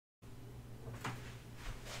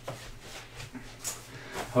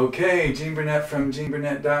Okay, Gene Burnett from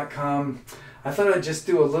geneburnett.com. I thought I'd just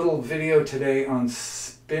do a little video today on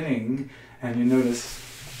spinning, and you notice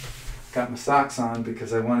I've got my socks on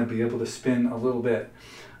because I want to be able to spin a little bit.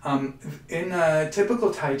 In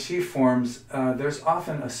typical Tai Chi forms, there's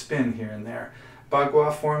often a spin here and there.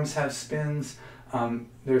 Bagua forms have spins.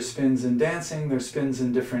 There's spins in dancing, there's spins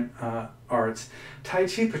in different arts. Tai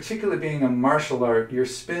Chi, particularly being a martial art, your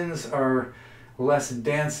spins are less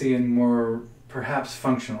dancey and more perhaps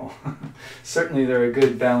functional. Certainly they're a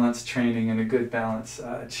good balance training and a good balance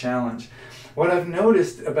challenge. What I've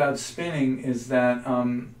noticed about spinning is that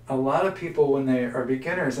a lot of people, when they are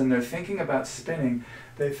beginners and they're thinking about spinning,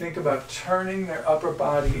 they think about turning their upper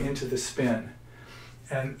body into the spin.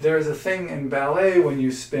 And there's a thing in ballet when you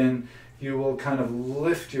spin, you will kind of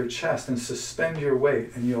lift your chest and suspend your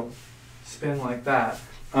weight, and you'll spin like that.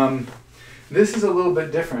 This is a little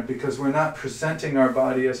bit different because we're not presenting our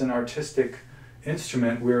body as an artistic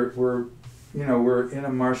instrument. We're in a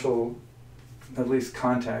martial, at least,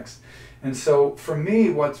 context. And so for me,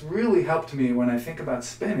 what's really helped me when I think about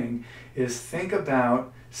spinning is think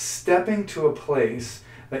about stepping to a place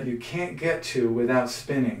that you can't get to without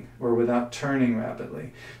spinning or without turning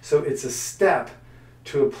rapidly. So it's a step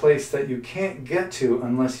to a place that you can't get to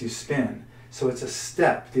unless you spin. So it's a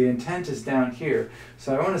step. The intent is down here.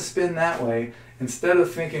 So I want to spin that way. Instead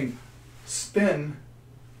of thinking spin,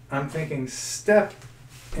 I'm thinking step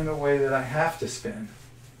in a way that I have to spin,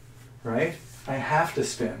 right? I have to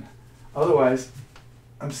spin. Otherwise,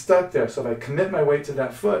 I'm stuck there. So if I commit my weight to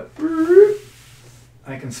that foot,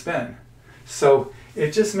 I can spin. So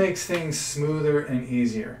it just makes things smoother and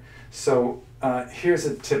easier. So here's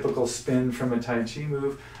a typical spin from a Tai Chi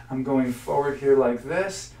move. I'm going forward here like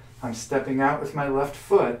this. I'm stepping out with my left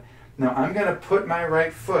foot. Now I'm going to put my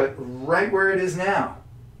right foot right where it is now.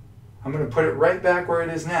 I'm going to put it right back where it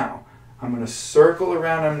is now. I'm going to circle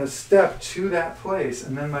around. I'm going to step to that place,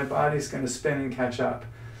 and then my body's going to spin and catch up.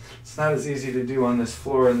 It's not as easy to do on this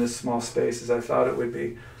floor in this small space as I thought it would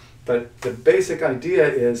be. But the basic idea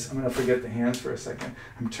is, I'm going to forget the hands for a second.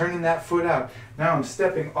 I'm turning that foot out. Now I'm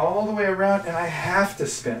stepping all the way around, and I have to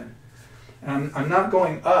spin. And I'm not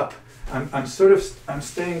going up. I'm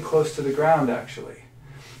staying close to the ground, actually.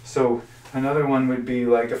 So another one would be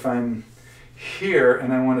like if I'm here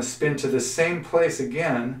and I want to spin to the same place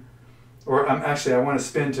again, or I want to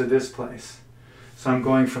spin to this place. So I'm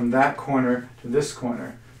going from that corner to this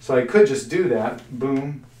corner. So I could just do that,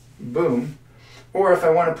 boom, boom. Or if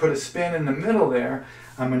I want to put a spin in the middle there,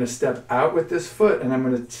 I'm going to step out with this foot, and I'm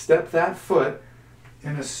going to step that foot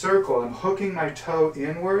in a circle. I'm hooking my toe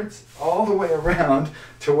inwards all the way around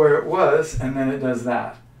to where it was, and then it does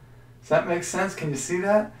that. Does that make sense? Can you see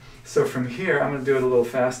that? So from here, I'm going to do it a little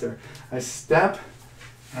faster. I step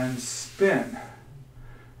and spin,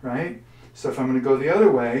 right? So if I'm going to go the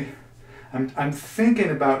other way, I'm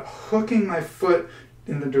thinking about hooking my foot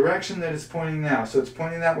in the direction that it's pointing now. So it's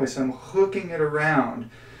pointing that way, so I'm hooking it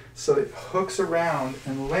around. So it hooks around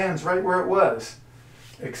and lands right where it was,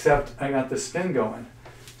 except I got the spin going.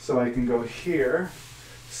 So I can go here,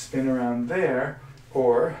 spin around there,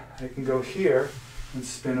 or I can go here and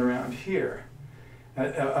spin around here.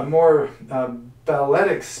 A more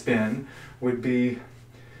balletic spin would be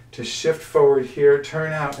to shift forward here,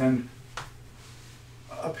 turn out, and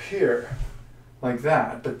up here, like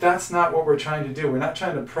that. But that's not what we're trying to do. We're not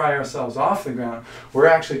trying to pry ourselves off the ground. We're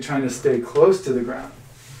actually trying to stay close to the ground.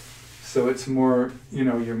 So it's more,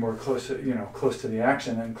 you're more close to, close to the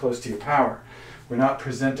action and close to your power. We're not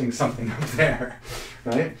presenting something up there,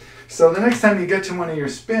 right? So the next time you get to one of your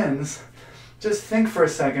spins, just think for a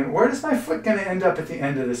second, where is my foot going to end up at the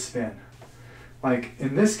end of the spin? Like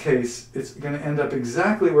in this case, it's going to end up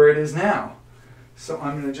exactly where it is now. So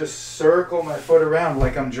I'm going to just circle my foot around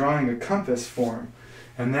like I'm drawing a compass form.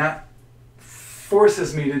 And that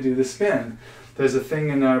forces me to do the spin. There's a thing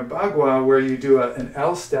in our Bagua where you do an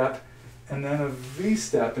L step and then a V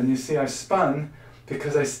step. And you see I spun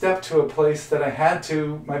because I stepped to a place that I had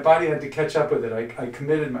to, my body had to catch up with it. I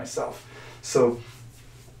committed myself. So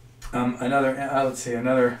let's see,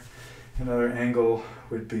 another angle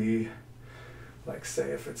would be, like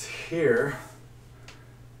say if it's here,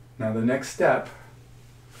 now the next step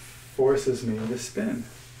forces me to spin,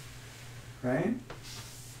 right?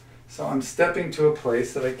 So I'm stepping to a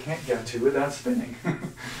place that I can't get to without spinning.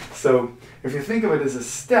 So if you think of it as a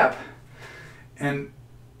step, and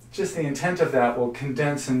just the intent of that will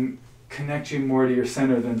condense and connect you more to your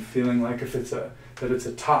center than feeling like if it's that it's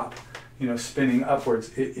a top, spinning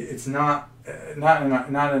upwards. It's not in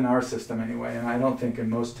our system anyway, and I don't think in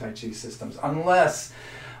most Tai Chi systems, unless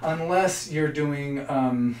you're doing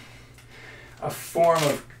a form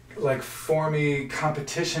of like formy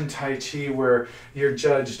competition Tai Chi where you're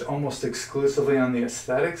judged almost exclusively on the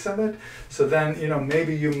aesthetics of it. So then, you know,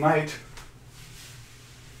 maybe you might,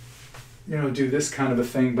 you know, do this kind of a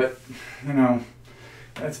thing, but, you know,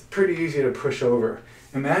 that's pretty easy to push over.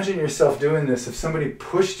 Imagine yourself doing this. If somebody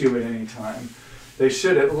pushed you at any time, they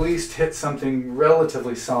should at least hit something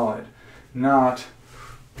relatively solid, not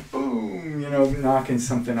boom, you know, knocking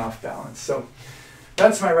something off balance. So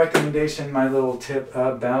that's my recommendation, my little tip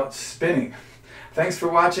about spinning. Thanks for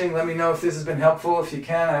watching. Let me know if this has been helpful. If you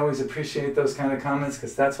can, I always appreciate those kind of comments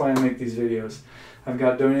because that's why I make these videos. I've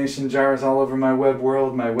got donation jars all over my web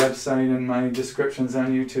world, my website, and my descriptions on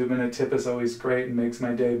YouTube, and a tip is always great and makes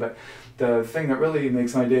my day. But the thing that really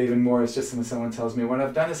makes my day even more is just when someone tells me what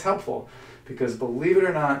I've done is helpful. Because believe it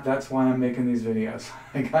or not, that's why I'm making these videos.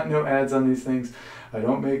 I got no ads on these things. I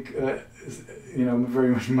don't make you know, very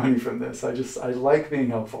much money from this. I like being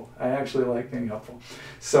helpful. I actually like being helpful.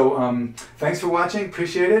 So thanks for watching.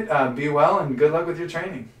 Appreciate it. Be well and good luck with your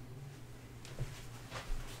training.